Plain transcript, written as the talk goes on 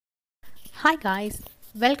Hi guys,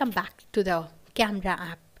 welcome back to the camera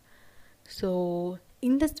app. So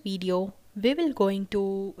in this video we will going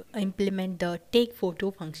to implement the take photo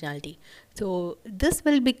functionality. So this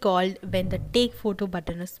will be called when the take photo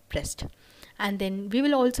button is pressed, and then we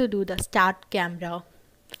will also do the start camera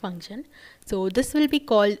function. So this will be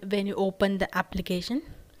called when you open the application,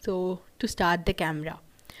 so to start the camera.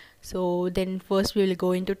 So then first we will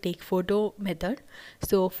go into take photo method.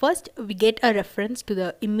 So first we get a reference to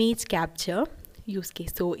the image capture use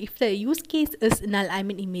case. So if the use case is null, I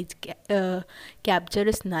mean capture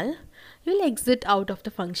is null, you will exit out of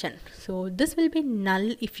the function. So this will be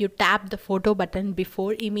null if you tap the photo button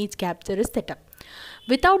before image capture is set up.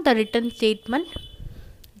 Without the return statement,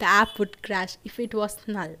 the app would crash if it was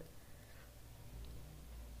null.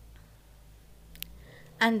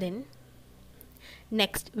 And then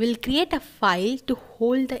next we'll create a file to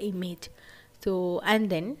hold the image. So and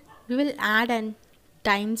then we will add an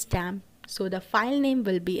timestamp, so the file name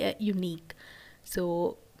will be a unique.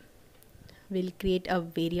 So we'll create a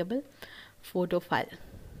variable photo file,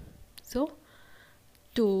 so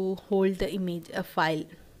to hold the image a file.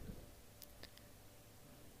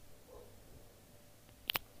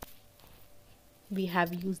 We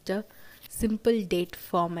have used a simple date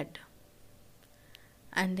format,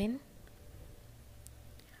 and then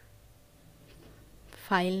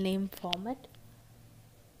file name format,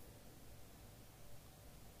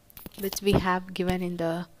 which we have given in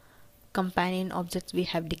the companion objects. We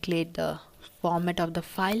have declared the format of the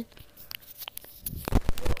file.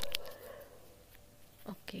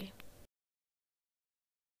 Okay.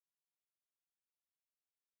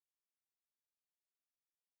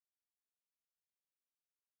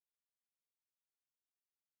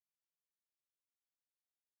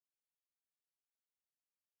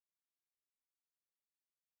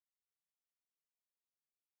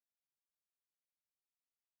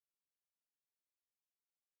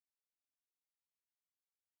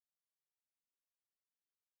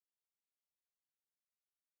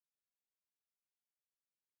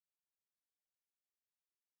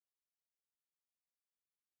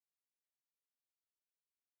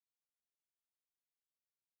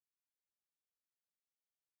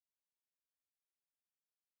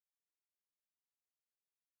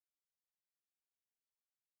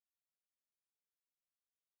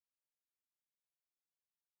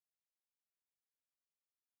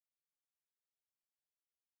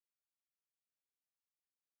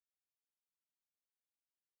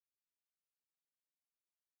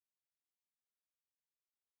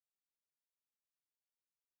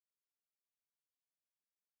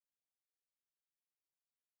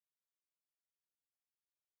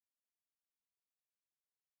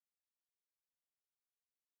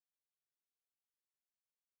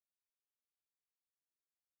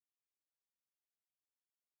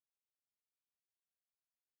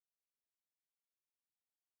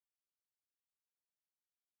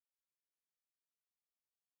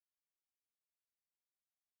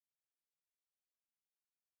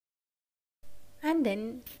 And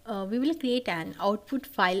then we will create an output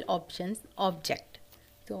file options object.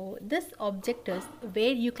 So this object is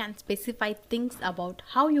where you can specify things about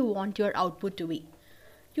how you want your output to be.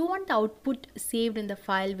 You want the output saved in the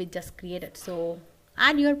file we just created, so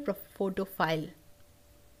add your photo file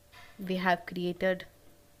we have created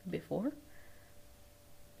before.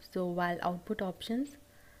 So while output options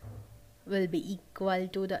will be equal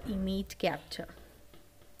to the image capture.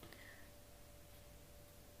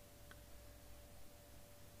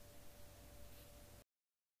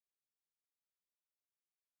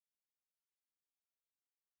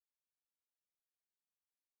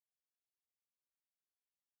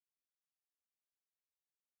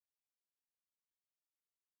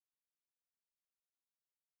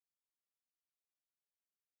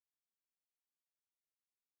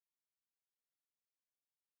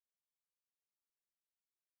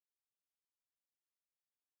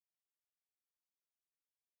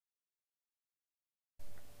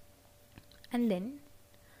 And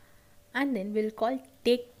then we'll call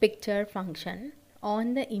take picture function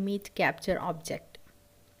on the image capture object.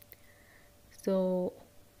 So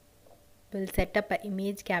we'll set up an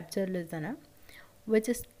image capture listener which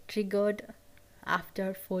is triggered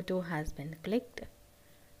after photo has been clicked.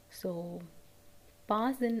 So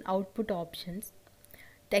pass in output options,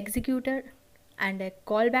 the executor, and a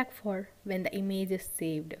callback for when the image is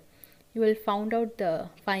saved. You will find out the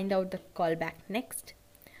callback next.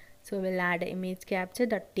 So we'll add image capture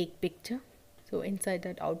that take picture. So inside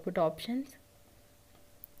that output options,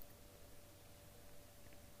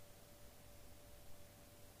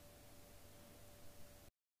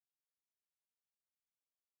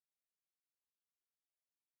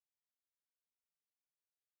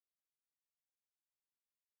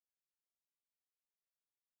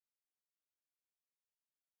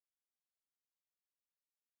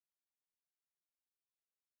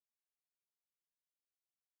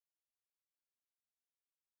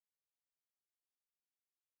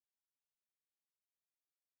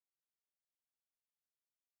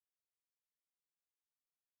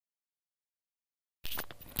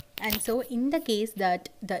 And so in the case that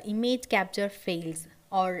the image capture fails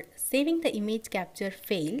or saving the image capture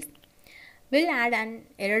fails, we'll add an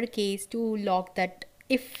error case to log that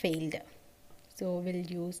if failed. So we'll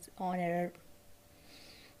use on error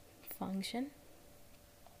function.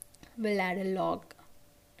 We'll add a log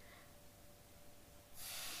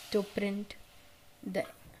to print the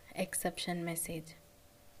exception message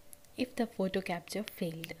if the photo capture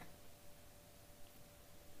failed.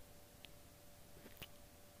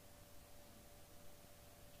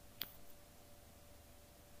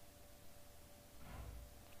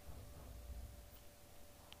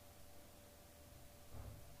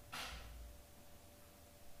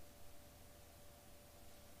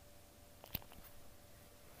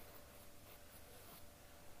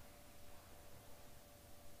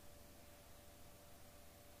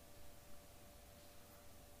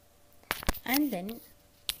 And then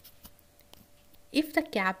if the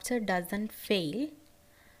capture doesn't fail,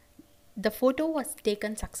 the photo was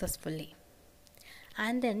taken successfully.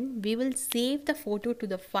 And then we will save the photo to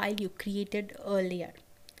the file you created earlier.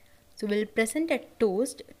 So we'll present a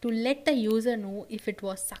toast to let the user know if it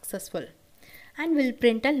was successful, and we'll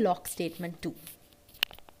print a log statement too.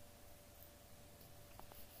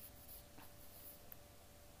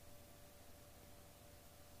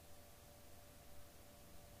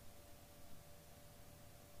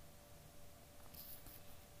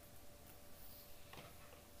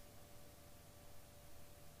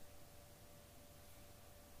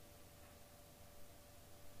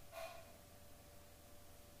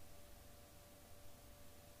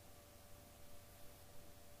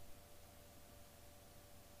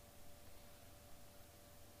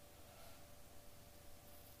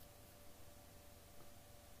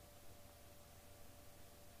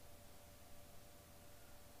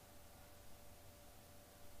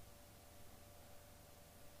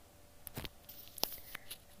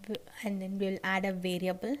 And then we'll add a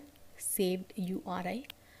variable saved URI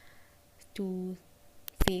to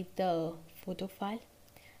save the photo file,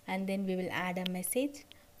 and then we will add a message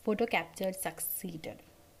photo captured succeeded,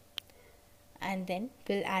 and then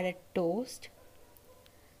we'll add a toast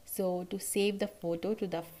so to save the photo to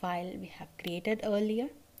the file we have created earlier.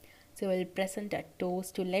 So we'll present a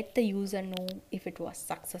toast to let the user know if it was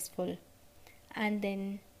successful, and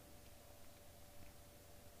then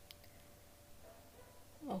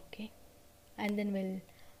okay, and then we'll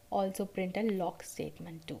also print a log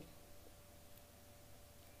statement too.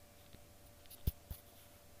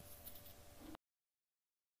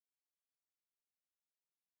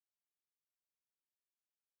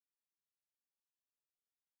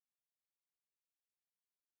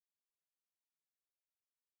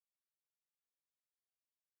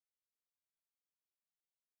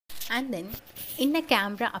 And then in the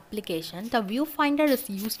camera application, the viewfinder is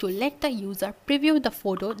used to let the user preview the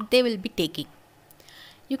photo they will be taking.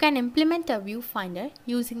 You can implement a viewfinder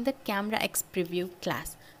using the CameraX preview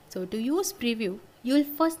class. So to use preview, you will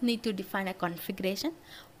first need to define a configuration,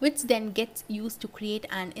 which then gets used to create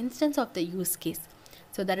an instance of the use case.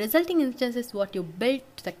 So the resulting instance is what you build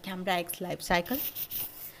to the CameraX lifecycle.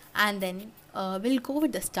 And then we'll go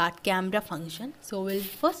with the start camera function. So we'll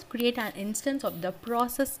first create an instance of the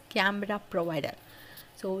process camera provider.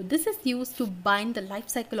 So this is used to bind the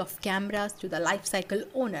lifecycle of cameras to the lifecycle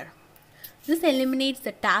owner. This eliminates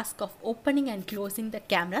the task of opening and closing the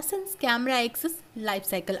camera since CameraX is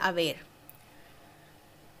lifecycle aware.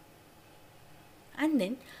 And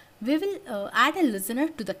then we will add a listener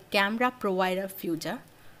to the camera provider future.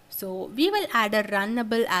 So we will add a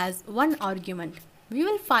runnable as one argument. We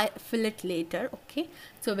will fill it later. Okay,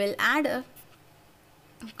 so we'll add a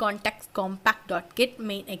context compact.get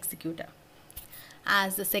main executor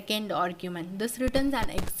as the second argument. This returns an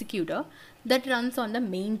executor that runs on the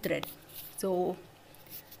main thread. So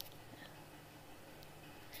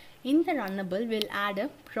in the runnable, we'll add a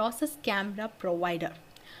process camera provider.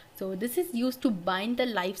 So this is used to bind the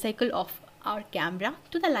lifecycle of our camera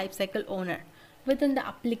to the lifecycle owner within the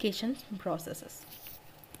application's processes.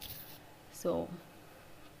 So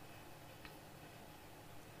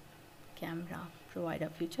camera provider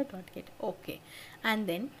future.get. Okay, and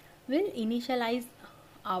then we'll initialize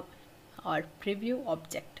our preview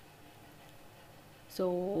object.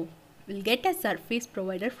 So we'll get a surface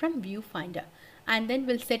provider from viewfinder, and then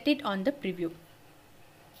we'll set it on the preview.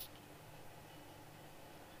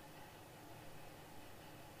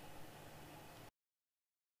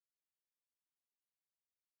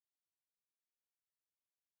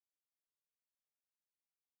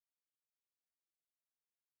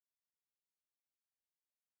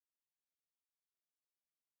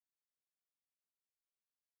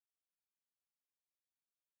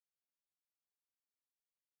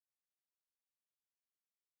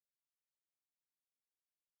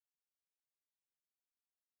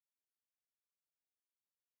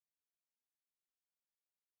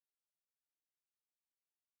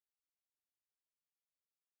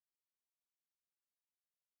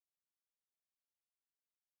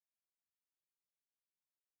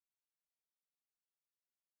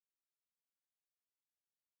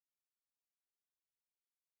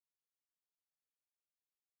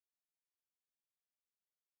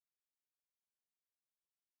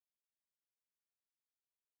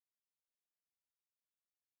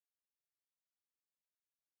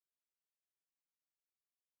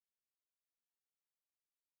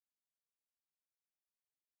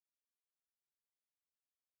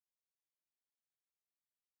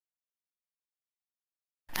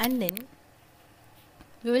 and then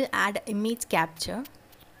we will add image capture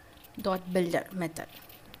dot builder method,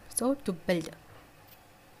 so to build,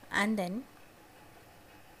 and then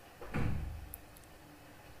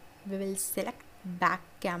we will select back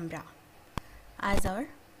camera as our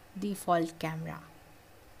default camera.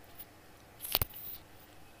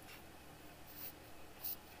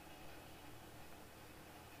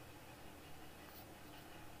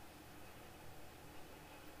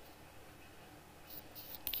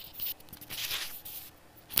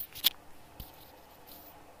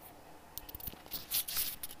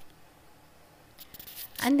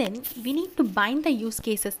 And then we need to bind the use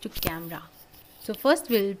cases to camera. So first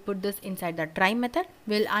we'll put this inside the try method.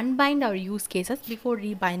 We'll unbind our use cases before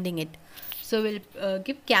rebinding it. So we'll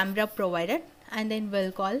give camera provided, and then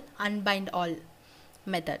we'll call unbind all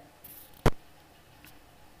method.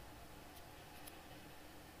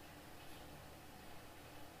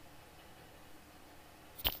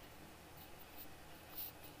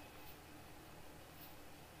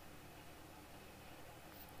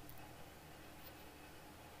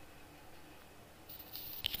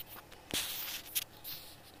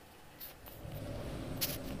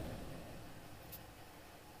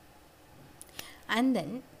 And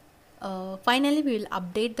then finally we will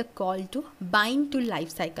update the call to bind to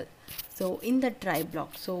lifecycle, so in the try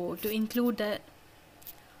block, so to include the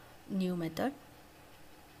new method.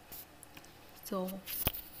 So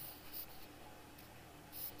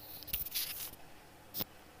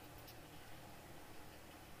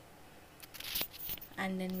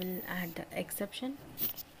and then we'll add the exception.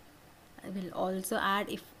 We'll also add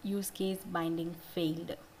if use case binding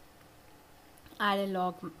failed, add a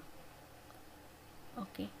log.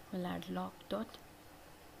 Okay, we'll add log dot.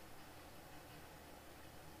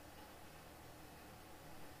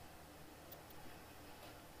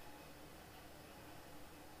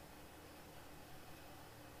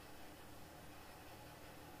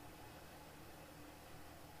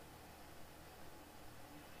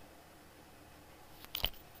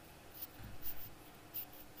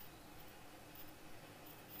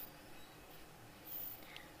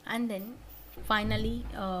 And then finally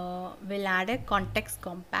we'll add a context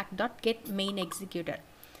compact dot get main executor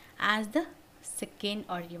as the second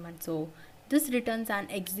argument. So this returns an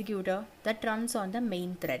executor that runs on the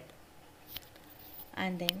main thread.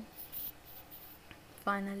 And then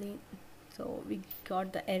finally, so we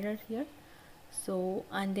got the error here. So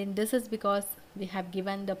and then this is because we have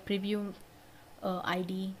given the preview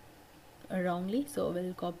ID wrongly, so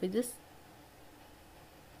we'll copy this.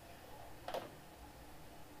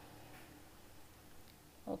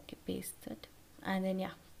 Okay, paste it, and then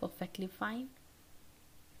yeah, perfectly fine.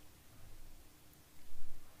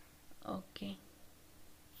 Okay,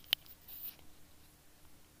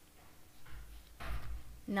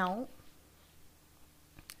 now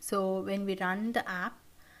so when we run the app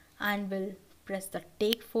and we'll press the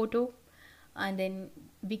take photo, and then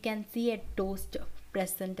we can see a toast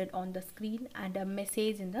presented on the screen and a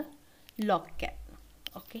message in the log cap.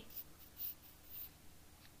 Okay,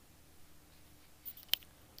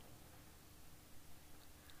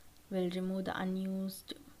 we'll remove the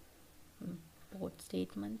unused port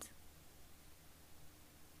statements.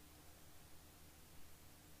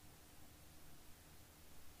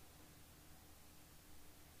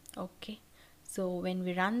 Okay, so when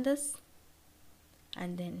we run this,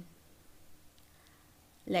 and then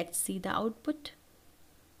let's see the output.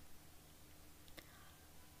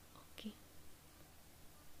 Okay,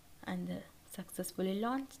 and the successfully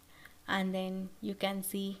launched, and then you can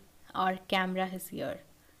see our camera is here.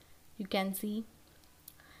 You can see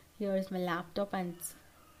here is my laptop, and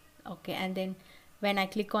okay, and then when I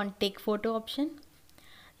click on take photo option,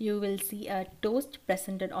 you will see a toast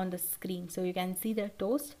presented on the screen. So you can see the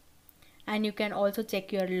toast, and you can also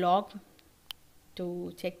check your log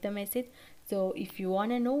to check the message. So if you want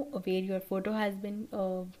to know where your photo has been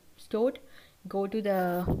stored, go to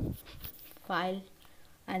the file,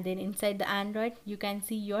 and then inside the Android you can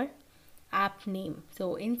see your app name.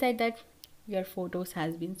 So inside that your photos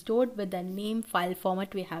has been stored with the name file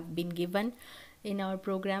format we have been given in our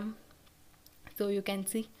program. So you can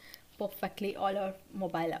see perfectly all our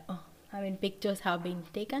mobile pictures have been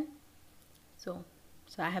taken. So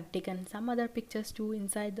I have taken some other pictures too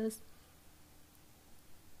inside this,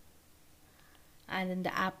 and then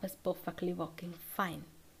the app is perfectly working fine.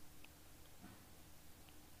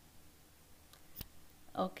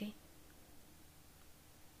 Okay,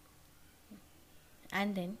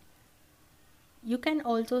 and then you can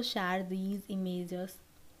also share these images.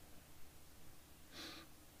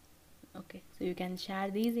 Okay, so you can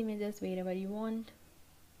share these images wherever you want,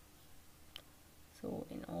 so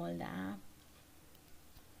in all the app.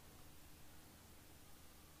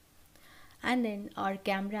 and then our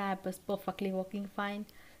camera app is perfectly working fine.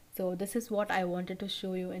 So this is what I wanted to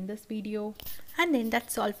show you in this video, and then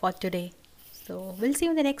that's all for today. So we'll see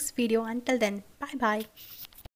you in the next video. Until then, bye bye.